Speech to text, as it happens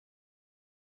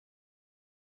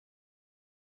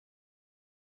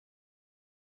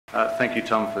Thank you,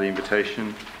 Tom, for the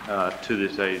invitation to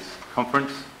today's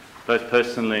conference. Both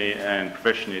personally and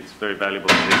professionally, it's very valuable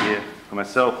to be here. For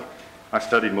myself, I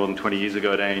studied more than 20 years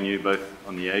ago at ANU, both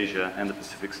on the Asia and the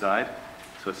Pacific side,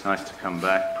 so it's nice to come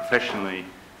back. Professionally,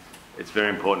 it's very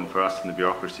important for us in the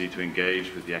bureaucracy to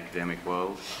engage with the academic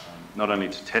world, not only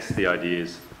to test the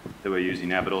ideas that we're using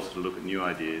now, but also to look at new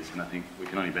ideas, and I think we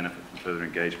can only benefit from further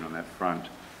engagement on that front.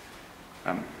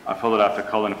 I followed after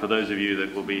Colin. For those of you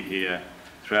that will be here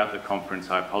throughout the conference,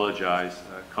 I apologise.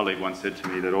 A colleague once said to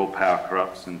me that all power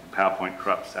corrupts and PowerPoint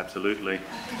corrupts absolutely.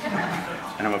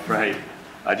 And I'm afraid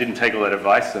I didn't take all that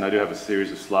advice, and I do have a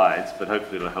series of slides, but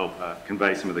hopefully it'll help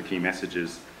convey some of the key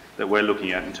messages that we're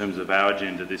looking at in terms of our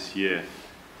agenda this year.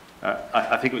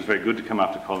 I think it was very good to come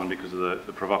after Colin because of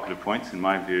the provocative points, in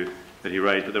my view, that he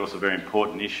raised, but they're also very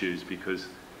important issues because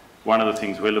one of the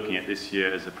things we're looking at this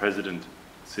year as a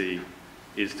presidency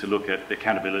is to look at the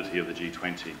accountability of the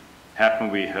G20. How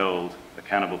can we be held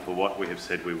accountable for what we have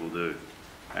said we will do?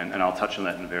 And I'll touch on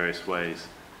that in various ways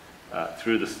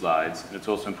through the slides. And it's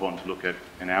also important to look at,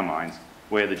 in our minds,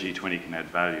 where the G20 can add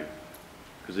value.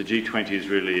 Because the G20 is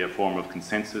really a form of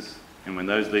consensus, and when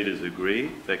those leaders agree,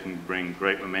 they can bring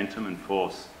great momentum and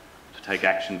force to take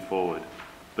action forward.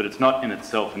 But it's not in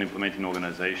itself an implementing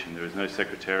organisation. There is no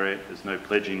secretariat, there's no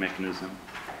pledging mechanism.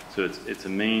 So it's a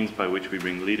means by which we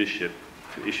bring leadership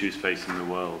to issues facing the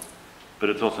world. But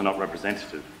it's also not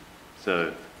representative.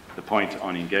 So the point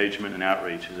on engagement and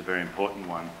outreach is a very important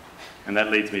one. And that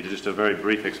leads me to just a very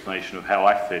brief explanation of how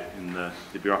I fit in the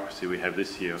bureaucracy we have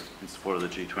this year in support of the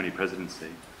G20 presidency.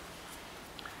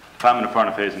 Department of Foreign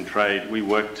Affairs and Trade, we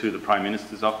work to the Prime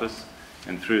Minister's office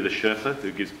and through the Sherpa,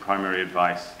 who gives primary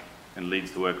advice and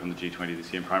leads the work on the G20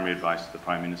 this year, and primary advice to the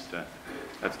Prime Minister.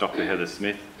 That's Dr. Heather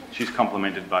Smith. She's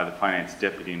complemented by the Finance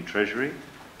Deputy in Treasury,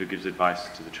 who gives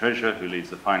advice to the Treasurer, who leads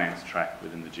the finance track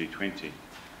within the G20.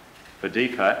 For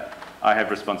DFAT, I have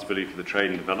responsibility for the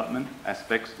trade and development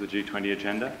aspects of the G20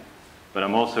 agenda, but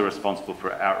I'm also responsible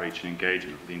for outreach and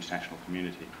engagement with the international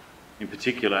community. In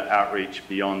particular, outreach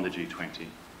beyond the G20,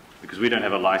 because we don't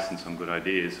have a license on good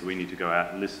ideas, so we need to go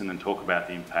out and listen and talk about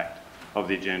the impact of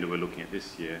the agenda we're looking at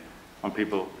this year on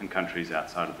people and countries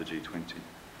outside of the G20.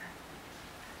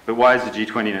 But why is the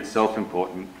G20 in itself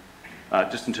important?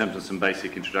 Just in terms of some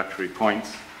basic introductory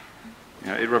points,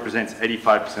 it represents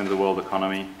 85% of the world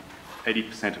economy,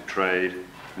 80% of trade,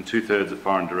 and 2/3 of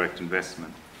foreign direct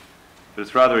investment. But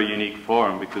it's rather a unique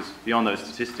forum because beyond those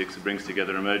statistics, it brings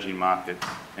together emerging markets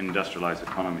and industrialised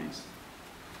economies.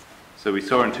 So we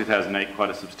saw in 2008 quite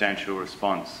a substantial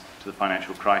response to the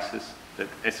financial crisis that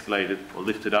escalated or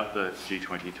lifted up the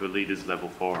G20 to a leaders level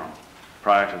forum.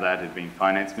 Prior to that, it had been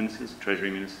finance ministers, treasury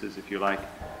ministers, if you like,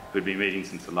 who had been meeting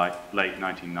since the late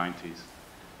 1990s.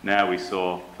 Now we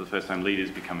saw, for the first time, leaders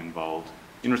become involved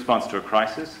in response to a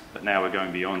crisis, but now we're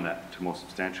going beyond that to more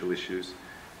substantial issues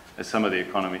as some of the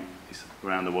economies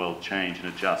around the world change and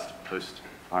adjust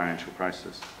post-financial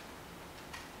crisis.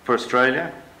 For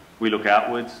Australia, we look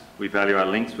outwards, we value our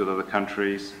links with other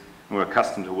countries, and we're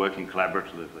accustomed to working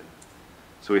collaboratively.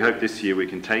 So we hope this year we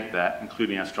can take that,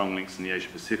 including our strong links in the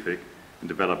Asia-Pacific, and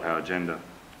develop our agenda.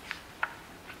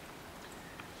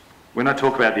 When I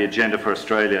talk about the agenda for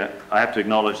Australia, I have to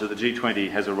acknowledge that the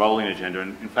G20 has a rolling agenda,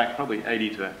 and in fact probably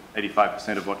 80 to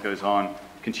 85% of what goes on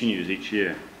continues each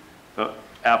year. But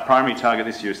our primary target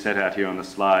this year is set out here on the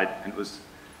slide, and it was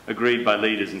agreed by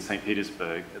leaders in St.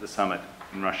 Petersburg at the summit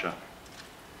in Russia.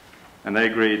 And they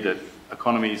agreed that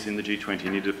economies in the G20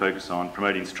 need to focus on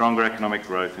promoting stronger economic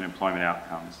growth and employment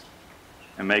outcomes,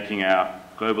 and making our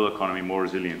global economy more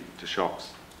resilient to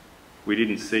shocks. We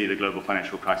didn't see the global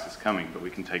financial crisis coming, but we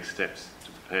can take steps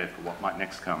to prepare for what might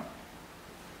next come.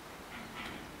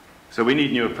 So we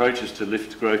need new approaches to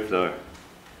lift growth, though,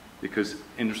 because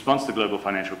in response to the global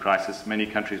financial crisis, many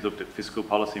countries looked at fiscal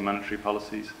policy, monetary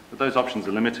policies, but those options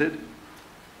are limited.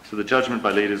 So the judgment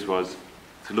by leaders was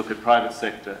to look at private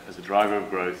sector as a driver of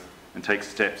growth and take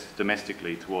steps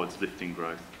domestically towards lifting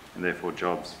growth and therefore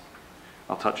jobs.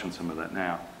 I'll touch on some of that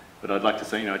now. But I'd like to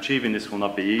say, achieving this will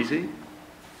not be easy,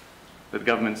 but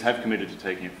governments have committed to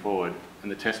taking it forward,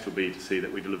 and the test will be to see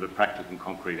that we deliver practical and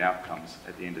concrete outcomes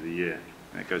at the end of the year.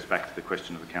 And it goes back to the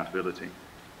question of accountability.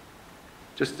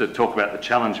 Just to talk about the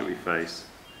challenge that we face,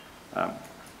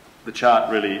 the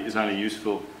chart really is only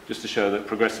useful just to show the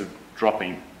progressive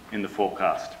dropping in the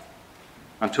forecast.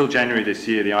 Until January this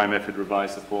year, the IMF had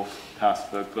revised the forecast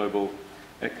for global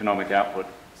economic output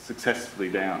successfully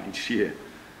down each year.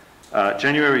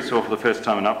 January saw for the first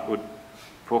time an upward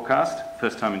forecast,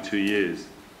 first time in 2 years.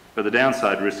 But the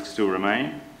downside risks still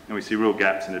remain, and we see real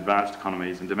gaps in advanced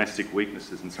economies and domestic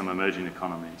weaknesses in some emerging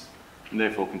economies, and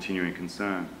therefore continuing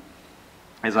concern.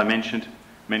 As I mentioned,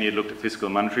 many had looked at fiscal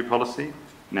and monetary policy.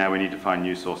 Now we need to find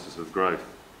new sources of growth.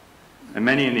 And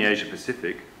many in the Asia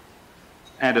Pacific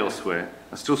and elsewhere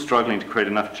are still struggling to create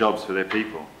enough jobs for their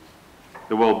people.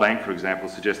 The World Bank, for example,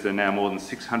 suggests there are now more than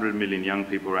 600 million young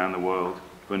people around the world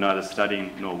who are neither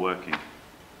studying nor working.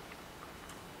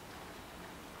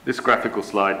 This graphical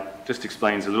slide just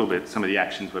explains a little bit some of the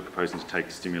actions we're proposing to take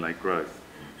to stimulate growth,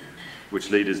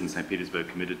 which leaders in St. Petersburg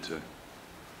committed to.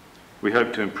 We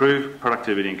hope to improve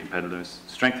productivity and competitiveness,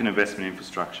 strengthen investment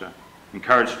infrastructure,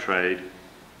 encourage trade,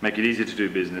 make it easier to do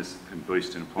business, and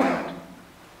boost employment.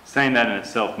 Saying that in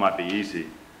itself might be easy.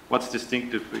 What's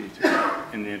distinctive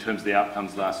in terms of the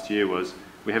outcomes last year was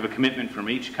we have a commitment from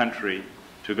each country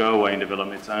to go away and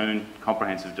develop its own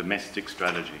comprehensive domestic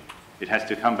strategy. It has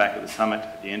to come back at the summit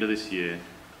at the end of this year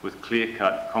with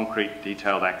clear-cut, concrete,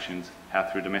 detailed actions, how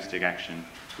through domestic action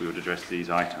we would address these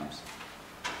items.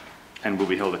 And we'll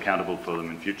be held accountable for them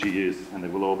in future years, and they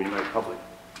will all be made public.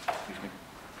 Excuse me.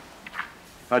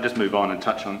 If I just move on and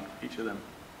touch on each of them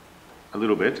a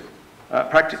little bit.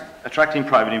 Attracting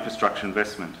private infrastructure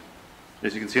investment.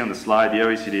 As you can see on the slide, the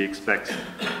OECD expects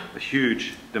a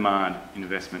huge demand in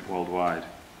investment worldwide.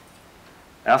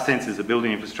 Our sense is that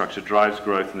building infrastructure drives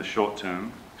growth in the short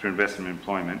term through investment and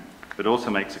employment, but also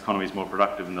makes economies more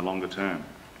productive in the longer term.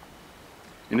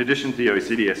 In addition to the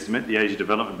OECD estimate, the Asia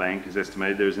Development Bank has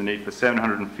estimated there is a need for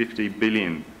 $750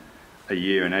 billion a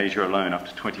year in Asia alone up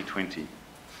to 2020.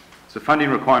 So funding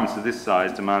requirements of this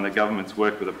size demand that governments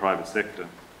work with the private sector.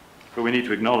 But we need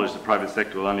to acknowledge the private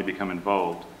sector will only become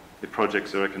involved if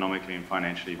projects are economically and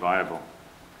financially viable.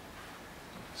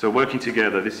 So working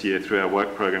together this year through our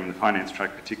work program in the finance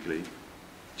track particularly,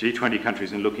 G20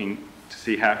 countries are looking to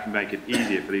see how it can make it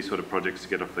easier for these sort of projects to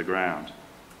get off the ground.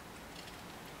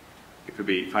 It could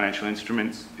be financial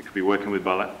instruments, it could be working with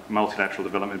multilateral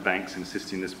development banks and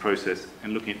assisting this process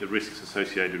and looking at the risks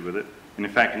associated with it, and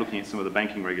in fact looking at some of the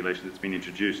banking regulation that's been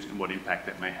introduced and what impact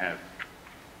that may have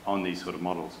on these sort of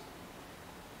models.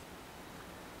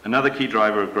 Another key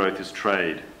driver of growth is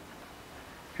trade.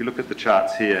 If you look at the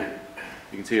charts here,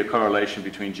 you can see a correlation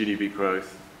between GDP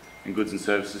growth and goods and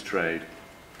services trade.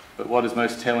 But what is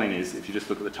most telling is, if you just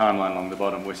look at the timeline along the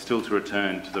bottom, we're still to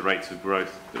return to the rates of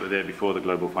growth that were there before the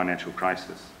global financial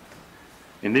crisis.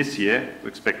 In this year, we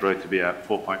expect growth to be at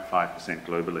 4.5%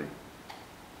 globally.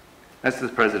 As the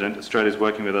President, Australia is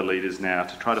working with our leaders now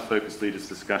to try to focus leaders'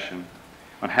 discussion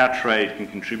on how trade can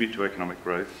contribute to economic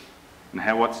growth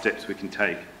and what steps we can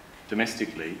take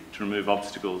domestically to remove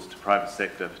obstacles to private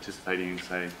sector participating in,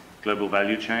 say, global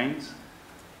value chains,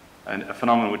 and a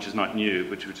phenomenon which is not new,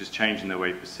 which is changing the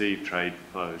way we perceive trade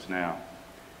flows now.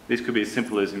 These could be as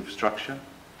simple as infrastructure,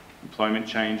 employment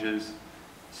changes,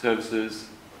 services,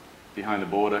 behind the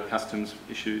border, customs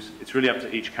issues. It's really up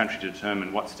to each country to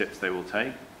determine what steps they will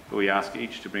take, but we ask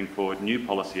each to bring forward new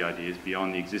policy ideas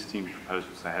beyond the existing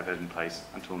proposals they have had in place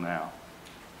until now.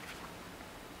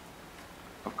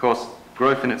 Of course,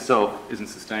 growth in itself isn't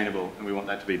sustainable, and we want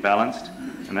that to be balanced,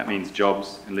 and that means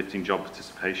jobs and lifting job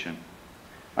participation.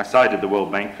 I cited the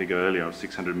World Bank figure earlier of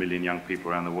 600 million young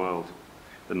people around the world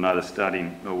that are neither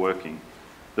studying nor working.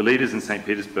 The leaders in St.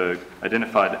 Petersburg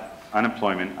identified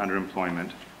unemployment,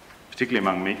 underemployment, particularly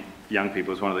among young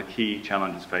people, as one of the key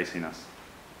challenges facing us.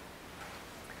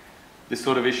 This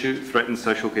sort of issue threatens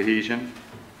social cohesion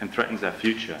and threatens our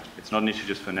future. It's not an issue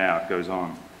just for now, it goes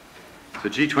on. So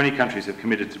G20 countries have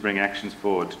committed to bring actions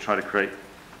forward to try to create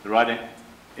the right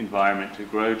environment to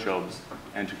grow jobs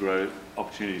and to grow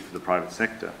opportunities for the private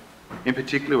sector. In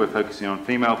particular, we're focusing on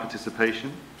female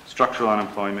participation, structural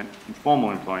unemployment,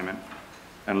 informal employment,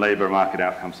 and labour market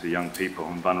outcomes for young people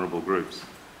and vulnerable groups.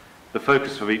 The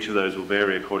focus of each of those will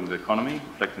vary according to the economy,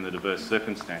 reflecting the diverse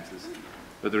circumstances,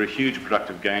 but there are huge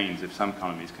productive gains if some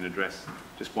economies can address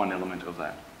just one element of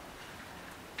that.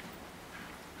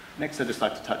 Next, I'd just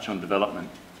like to touch on development.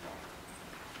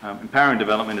 Empowering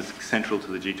development is central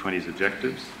to the G20's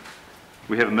objectives.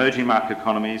 We have emerging market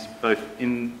economies, both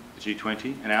in the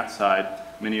G20 and outside.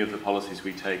 Many of the policies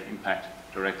we take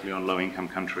impact directly on low-income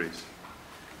countries.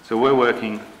 So we're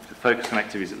working to focus on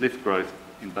activities that lift growth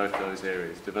in both those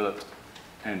areas, developed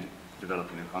and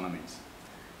developing economies.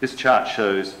 This chart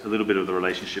shows a little bit of the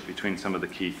relationship between some of the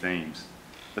key themes.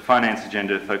 The finance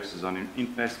agenda focuses on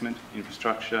investment,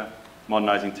 infrastructure,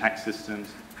 modernising tax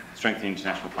systems, strengthening the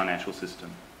international financial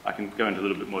system. I can go into a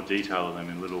little bit more detail of them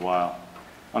in a little while.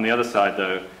 On the other side,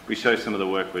 though, we show some of the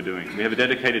work we're doing. We have a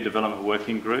dedicated development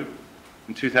working group.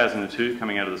 In 2002,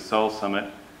 coming out of the Seoul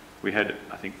Summit, we had,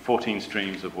 I think, 14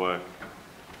 streams of work.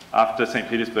 After St.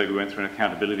 Petersburg, we went through an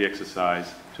accountability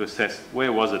exercise to assess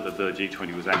where was it that the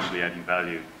G20 was actually adding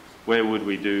value. Where would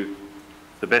we do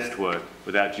the best work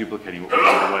without duplicating what we've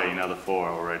underway in other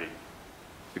fora already.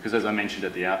 Because as I mentioned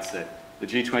at the outset, the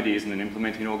G20 isn't an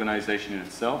implementing organisation in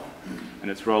itself,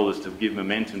 and its role is to give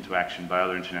momentum to action by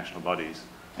other international bodies.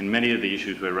 And many of the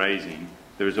issues we're raising,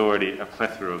 there is already a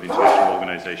plethora of international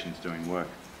organisations doing work.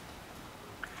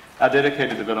 Our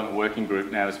dedicated development working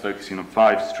group now is focusing on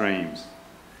 5 streams.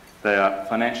 They are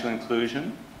financial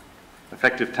inclusion,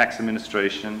 effective tax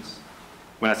administrations.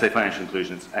 When I say financial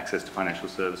inclusion, it's access to financial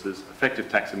services, effective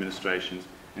tax administrations,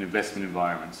 and investment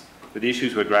environments. But the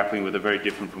issues we're grappling with are very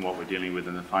different from what we're dealing with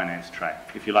in the finance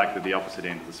track. If you like, they're the opposite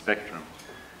end of the spectrum.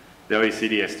 The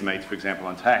OECD estimates, for example,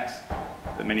 on tax,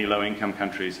 that many low-income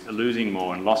countries are losing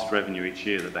more in lost revenue each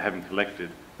year that they haven't collected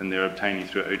than they're obtaining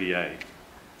through ODA.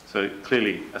 So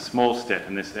clearly, a small step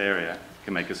in this area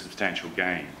can make a substantial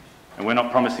gain. And we're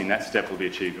not promising that step will be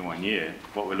achieved in 1 year.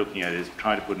 What we're looking at is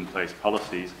trying to put in place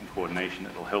policies and coordination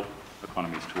that will help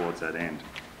economies towards that end.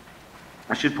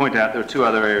 I should point out there are 2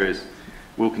 other areas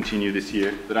we'll continue this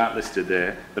year that aren't listed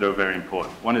there that are very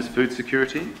important. One is food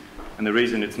security, and the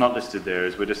reason it's not listed there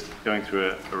is we're just going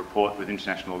through a report with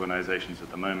international organisations at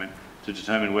the moment to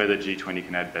determine where the G20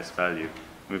 can add best value.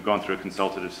 And we've gone through a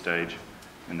consultative stage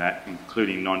in that,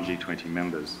 including non-G20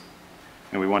 members.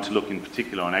 And we want to look in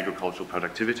particular on agricultural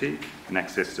productivity and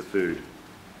access to food.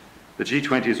 The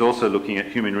G20 is also looking at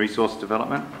human resource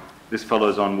development. This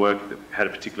follows on work that had a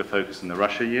particular focus in the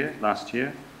Russia year, last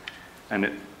year,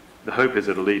 and the hope is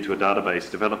it'll lead to a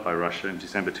database developed by Russia in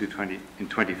December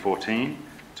 2014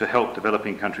 to help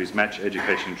developing countries match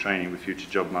education and training with future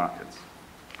job markets.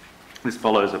 This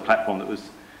follows a platform that was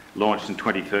launched in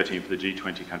 2013 for the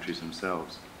G20 countries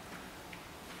themselves.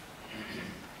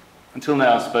 Until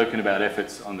now, I've spoken about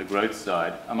efforts on the growth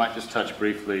side. I might just touch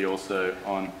briefly also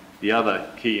on the other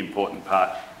key important part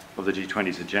of the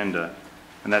G20's agenda,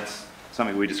 and that's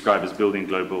something we describe as building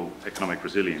global economic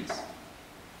resilience.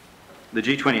 The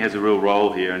G20 has a real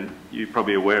role here, and you're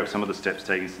probably aware of some of the steps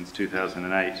taken since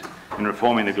 2008 in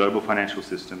reforming the global financial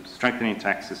system, strengthening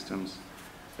tax systems,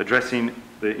 addressing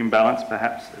the imbalance,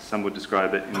 perhaps, as some would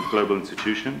describe it, in global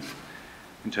institutions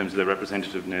in terms of their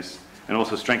representativeness, and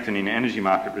also strengthening energy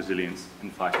market resilience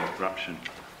and fighting corruption.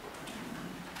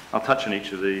 I'll touch on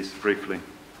each of these briefly.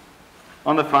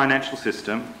 On the financial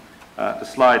system, the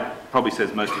slide probably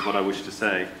says most of what I wish to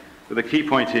say, but the key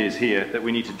point is here that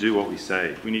we need to do what we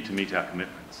say. We need to meet our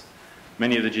commitments.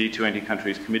 Many of the G20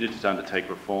 countries committed to undertake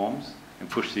reforms and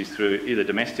push these through either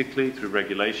domestically, through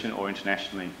regulation, or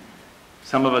internationally.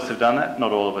 Some of us have done that,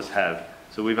 not all of us have.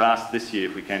 So we've asked this year,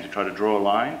 if we can, to try to draw a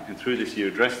line, and through this year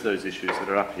address those issues that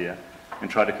are up here, and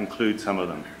try to conclude some of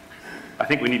them. I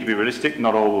think we need to be realistic.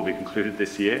 Not all will be concluded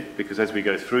this year, because as we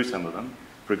go through some of them,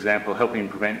 for example, helping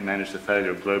prevent and manage the failure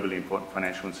of globally important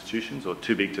financial institutions, or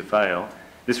too big to fail,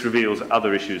 this reveals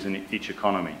other issues in each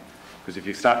economy. Because if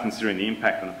you start considering the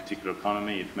impact on a particular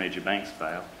economy, if major banks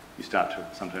fail, you start to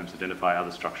sometimes identify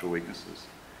other structural weaknesses.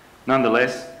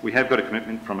 Nonetheless, we have got a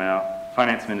commitment from our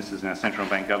finance ministers and our central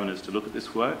bank governors to look at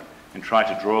this work and try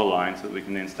to draw a line so that we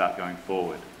can then start going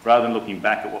forward, rather than looking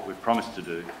back at what we've promised to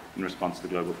do in response to the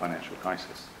global financial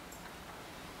crisis.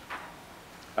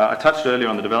 I touched earlier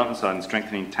on the development side and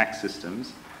strengthening tax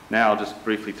systems. Now I'll just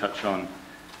briefly touch on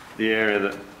the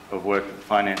area of work that the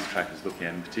finance track is looking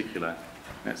at in particular.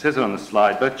 Now, it says it on the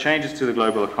slide, both changes to the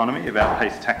global economy have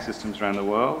outpaced tax systems around the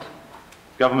world.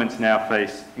 Governments now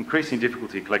face increasing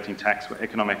difficulty collecting tax where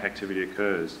economic activity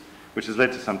occurs, which has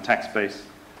led to some tax base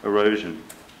erosion.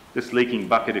 This leaking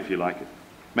bucket, if you like it,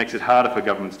 makes it harder for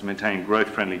governments to maintain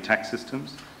growth-friendly tax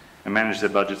systems and manage their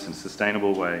budgets in a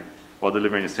sustainable way while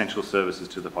delivering essential services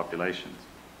to the populations.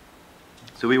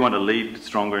 So we want to lead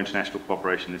stronger international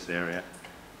cooperation in this area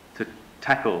to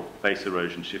tackle base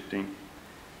erosion shifting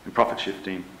and profit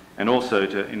shifting, and also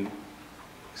to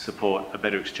support a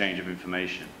better exchange of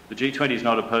information. The G20 is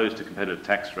not opposed to competitive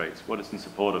tax rates. What it's in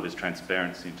support of is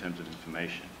transparency in terms of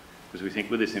information. Because we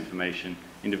think with this information,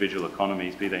 individual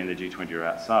economies, be they in the G20 or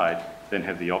outside, then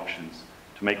have the options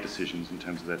to make decisions in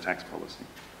terms of their tax policy.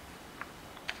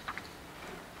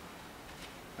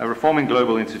 Reforming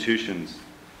global institutions.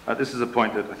 This is a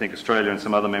point that I think Australia and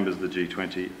some other members of the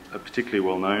G20 are particularly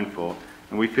well known for,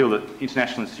 and we feel that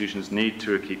international institutions need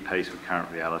to keep pace with current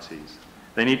realities.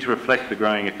 They need to reflect the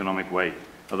growing economic weight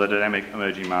of the dynamic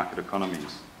emerging market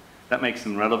economies. That makes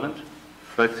them relevant,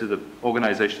 both to the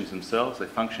organisations themselves, they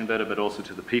function better, but also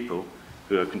to the people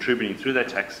who are contributing through their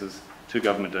taxes to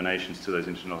government donations to those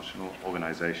international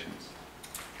organisations.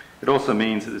 It also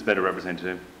means that there's better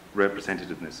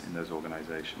representativeness in those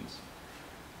organisations.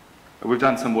 We've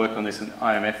done some work on this in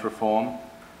IMF reform,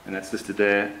 and that's listed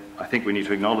there. I think we need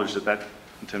to acknowledge that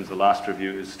in terms of the last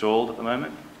review, is stalled at the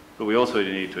moment. But we also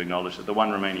need to acknowledge that the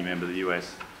one remaining member, the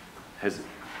US, has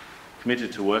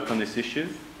committed to work on this issue,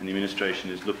 and the administration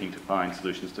is looking to find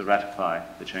solutions to ratify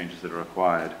the changes that are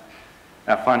required.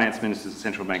 Our finance ministers and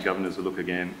central bank governors will look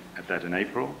again at that in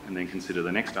April and then consider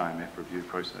the next IMF review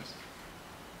process.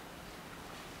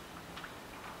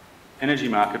 Energy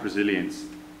market resilience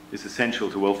is essential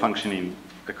to well-functioning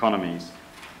economies.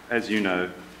 As you know,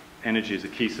 energy is a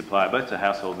key supplier both to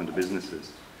households and to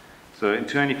businesses. So in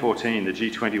 2014, the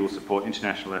G20 will support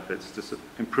international efforts to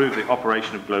improve the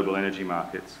operation of global energy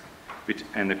markets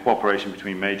and the cooperation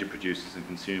between major producers and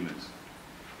consumers.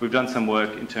 We've done some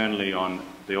work internally on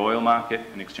the oil market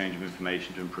and exchange of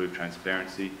information to improve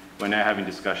transparency. We're now having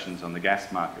discussions on the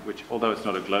gas market, which, although it's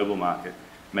not a global market,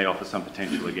 may offer some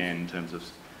potential again in terms of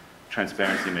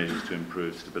transparency measures to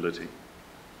improve stability.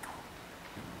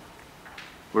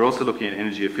 We're also looking at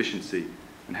energy efficiency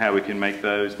and how we can make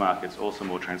those markets also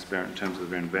more transparent in terms of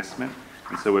their investment,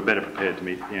 and so we're better prepared to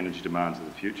meet the energy demands of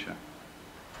the future.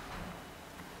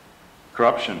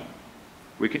 Corruption.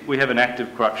 We have an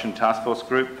active corruption task force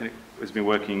group, and it has been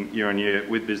working year on year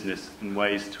with business in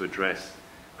ways to address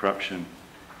corruption.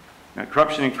 Now,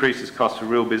 corruption increases costs for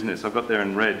real business. I've got there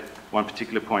in red one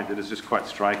particular point that is just quite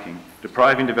striking.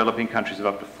 Depriving developing countries of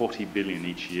up to 40 billion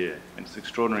each year, and it's an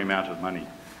extraordinary amount of money.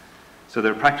 So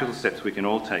there are practical steps we can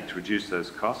all take to reduce those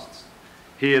costs.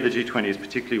 Here, the G20 is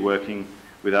particularly working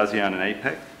with ASEAN and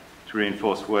APEC to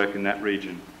reinforce work in that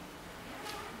region.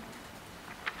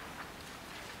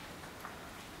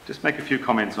 Just make a few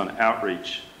comments on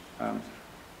outreach.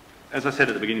 As I said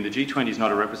at the beginning, the G20 is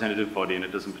not a representative body and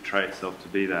it doesn't portray itself to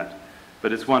be that.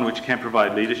 But it's one which can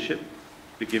provide leadership,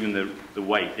 but given the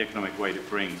weight, the economic weight it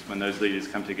brings when those leaders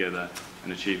come together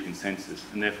and achieve consensus,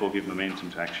 and therefore give momentum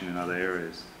to action in other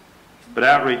areas. But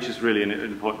outreach is really an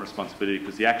important responsibility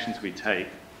because the actions we take,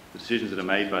 the decisions that are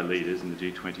made by leaders in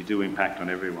the G20 do impact on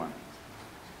everyone.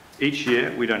 Each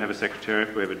year, we don't have a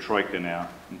secretariat, we have a troika now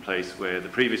in place where the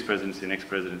previous presidency, next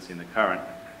presidency and the current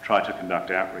try to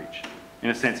conduct outreach. In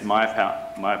a sense, my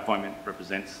appointment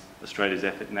represents Australia's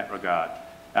effort in that regard.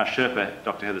 Our Sherpa,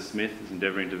 Dr. Heather Smith, is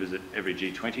endeavouring to visit every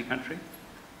G20 country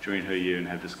during her year and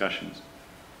have discussions.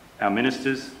 Our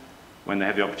ministers, when they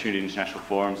have the opportunity in international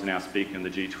forums, are now speaking in the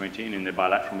G20 and in their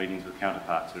bilateral meetings with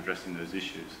counterparts are addressing those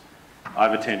issues.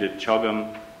 I've attended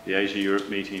CHOGM, the Asia-Europe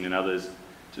meeting and others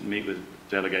to meet with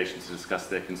delegations to discuss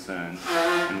their concerns,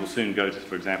 and we'll soon go to,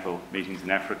 for example, meetings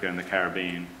in Africa and the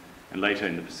Caribbean, and later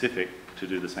in the Pacific to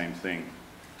do the same thing.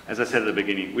 As I said at the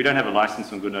beginning, we don't have a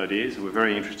license on good ideas, and we're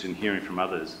very interested in hearing from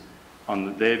others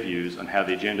on their views on how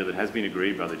the agenda that has been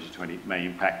agreed by the G20 may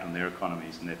impact on their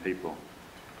economies and their people.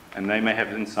 And they may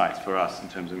have insights for us in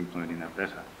terms of implementing that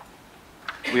better.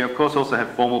 We, of course, also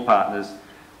have formal partners,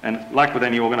 and like with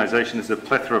any organisation, there's a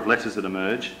plethora of letters that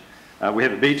emerge. We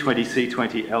have a B20,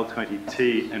 C20, L20,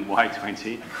 T and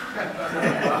Y20,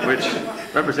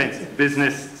 which represents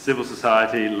business, civil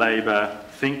society, labour,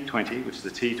 Think 20, which is the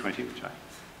T20, which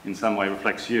in some way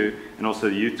reflects you, and also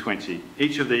the Youth 20.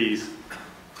 Each of these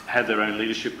had their own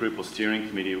leadership group or steering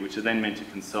committee, which are then meant to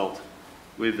consult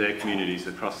with their communities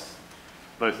across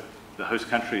both the host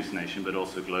country's nation, but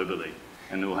also globally.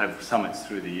 And we'll have summits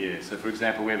through the year. So, for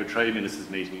example, we have a trade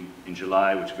ministers meeting in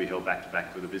July, which will be held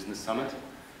back-to-back with a business summit,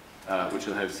 which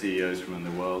will have CEOs from around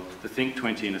the world. The Think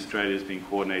 20 in Australia is being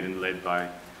coordinated and led by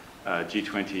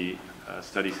G20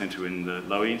 Study Centre in the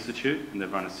Lowy Institute, and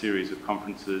they've run a series of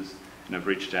conferences and have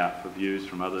reached out for views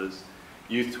from others.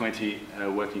 Youth 20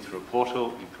 working through a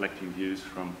portal and collecting views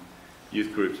from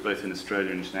youth groups both in Australia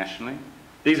and internationally.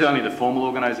 These are only the formal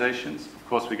organisations. Of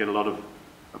course, we get a lot of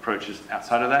approaches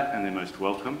outside of that, and they're most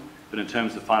welcome. But in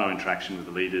terms of final interaction with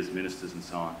the leaders, ministers and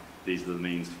so on, these are the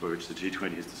means for which the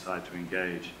G20 has decided to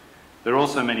engage. There are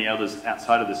also many others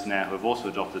outside of this now who have also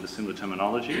adopted a similar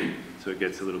terminology, so it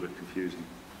gets a little bit confusing.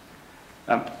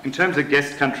 In terms of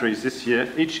guest countries this year,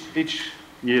 each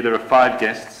year there are 5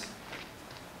 guests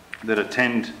that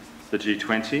attend the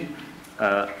G20.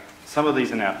 Some of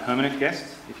these are now permanent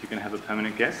guests, if you can have a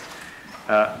permanent guest.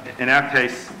 In our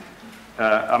case,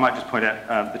 I might just point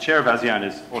out, the chair of ASEAN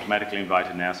is automatically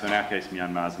invited now, so in our case,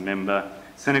 Myanmar is a member.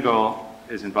 Senegal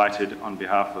is invited on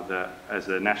behalf of as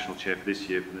a national chair for this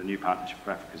year for the new Partnership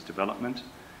for Africa's Development,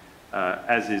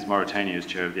 as is Mauritania as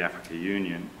chair of the Africa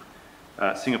Union.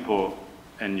 Singapore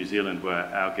and New Zealand were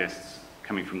our guests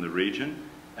coming from the region,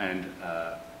 and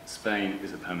Spain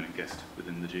is a permanent guest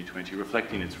within the G20,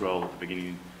 reflecting its role at the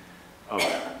beginning of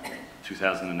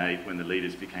 2008 when the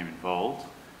leaders became involved,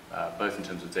 both in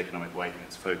terms of its economic weight and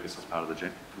its focus as part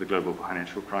of the global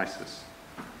financial crisis.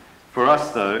 For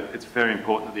us, though, it's very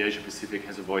important that the Asia-Pacific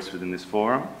has a voice within this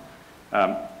forum.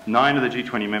 9 of the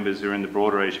G20 members are in the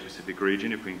broader Asia-Pacific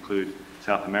region, if we include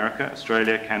South America,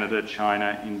 Australia, Canada,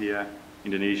 China, India,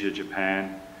 Indonesia,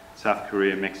 Japan, South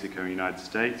Korea, Mexico, and United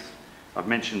States. I've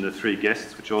mentioned the 3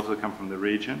 guests, which also come from the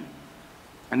region.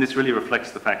 And this really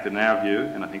reflects the fact that in our view,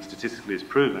 and I think statistically is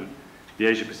proven, the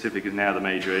Asia-Pacific is now the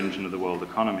major engine of the world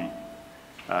economy.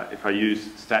 If I use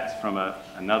stats from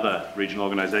another regional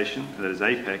organisation, that is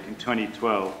APEC, in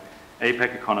 2012,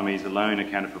 APEC economies alone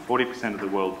accounted for 40% of the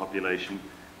world population,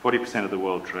 40% of the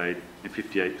world trade, and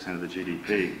 58% of the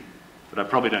GDP. But I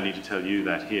probably don't need to tell you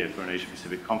that here for an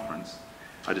Asia-Pacific conference.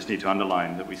 I just need to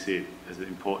underline that we see it as an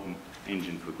important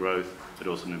engine for growth, but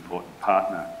also an important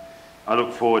partner. I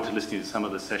look forward to listening to some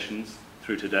of the sessions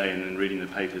through today and then reading the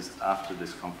papers after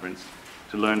this conference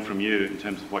to learn from you in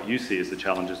terms of what you see as the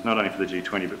challenges, not only for the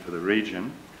G20 but for the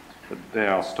region. But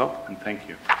there I'll stop and thank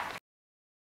you.